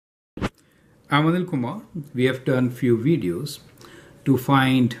I'm Anil Kumar. We have done few videos to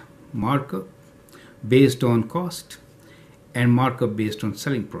find markup based on cost and markup based on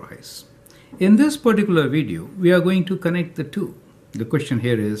selling price. In this particular video, we are going to connect the two. The question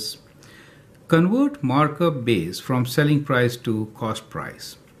here is, convert markup base from selling price to cost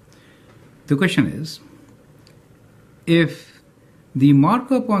price. The question is, if the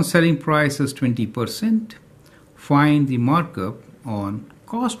markup on selling price is 20%, find the markup on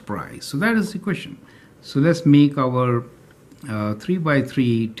cost price. So that is the question. So let's make our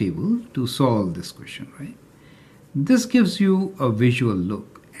 3x3 table to solve this question, right? This gives you a visual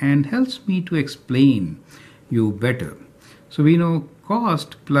look and helps me to explain you better. So we know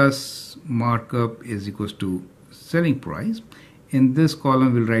cost plus markup is equals to selling price. In this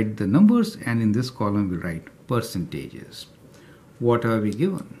column we'll write the numbers, and in this column we'll write percentages. What are we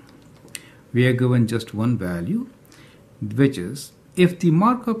given? We are given just one value, which is if the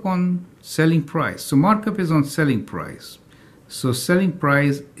markup on selling price, so markup is on selling price, so selling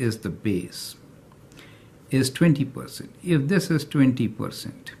price is the base, is 20%. If this is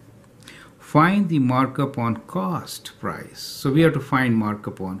 20%, find the markup on cost price. So we have to find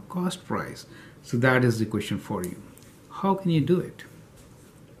markup on cost price. So that is the question for you. How can you do it?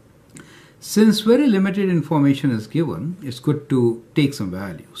 Since very limited information is given, it's good to take some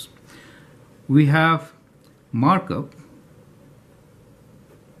values. We have markup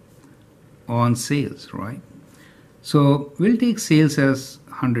on sales, right? So we'll take sales as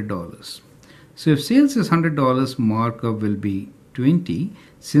 $100. So if sales is $100, markup will be 20,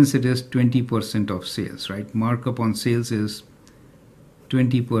 since it is 20% of sales, right? Markup on sales is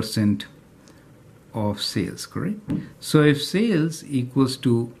 20% of sales, correct? So if sales equals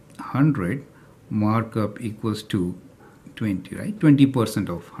to 100, markup equals to 20, right? 20%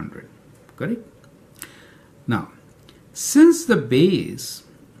 of 100, correct? Now, since the base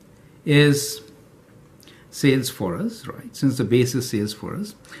is sales for us, right? Since the base is sales for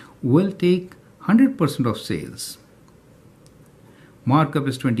us, we'll take 100% of sales. Markup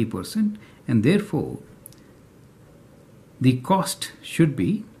is 20%, and therefore the cost should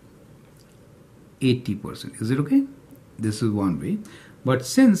be 80%. Is it okay? This is one way. But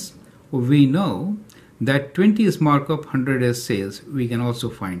since we know that 20 is markup, 100 is sales, we can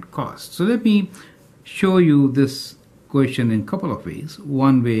also find cost. So let me show you this question in a couple of ways.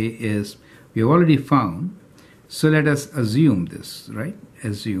 One way is we have already found, so let us assume this, right?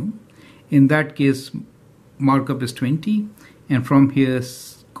 Assume. In that case, markup is 20, and from here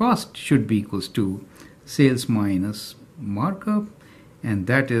cost should be equals to sales minus markup, and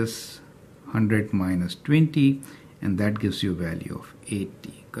that is 100 minus 20, and that gives you a value of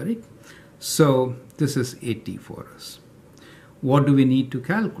 80, correct? So this is 80 for us. What do we need to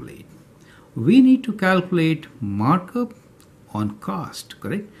calculate? We need to calculate markup on cost,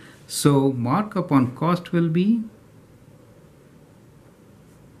 correct? So markup on cost will be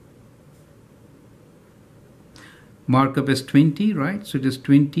markup is 20, right? So it is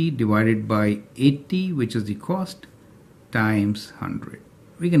 20 divided by 80, which is the cost, times 100.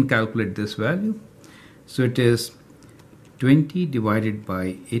 We can calculate this value. So it is 20 divided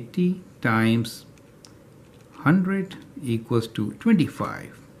by 80 times 100 equals to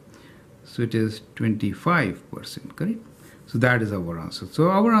 25. So it is 25%, correct? So that is our answer. So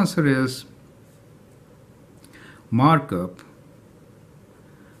our answer is markup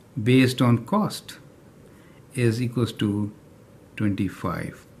based on cost is equals to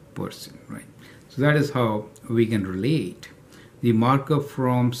 25%, right? So that is how we can relate the markup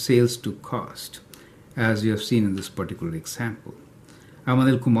from sales to cost, as you have seen in this particular example. I'm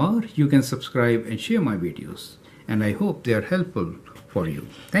Anil Kumar. You can subscribe and share my videos, and I hope they are helpful for you.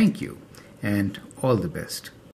 Thank you, and all the best.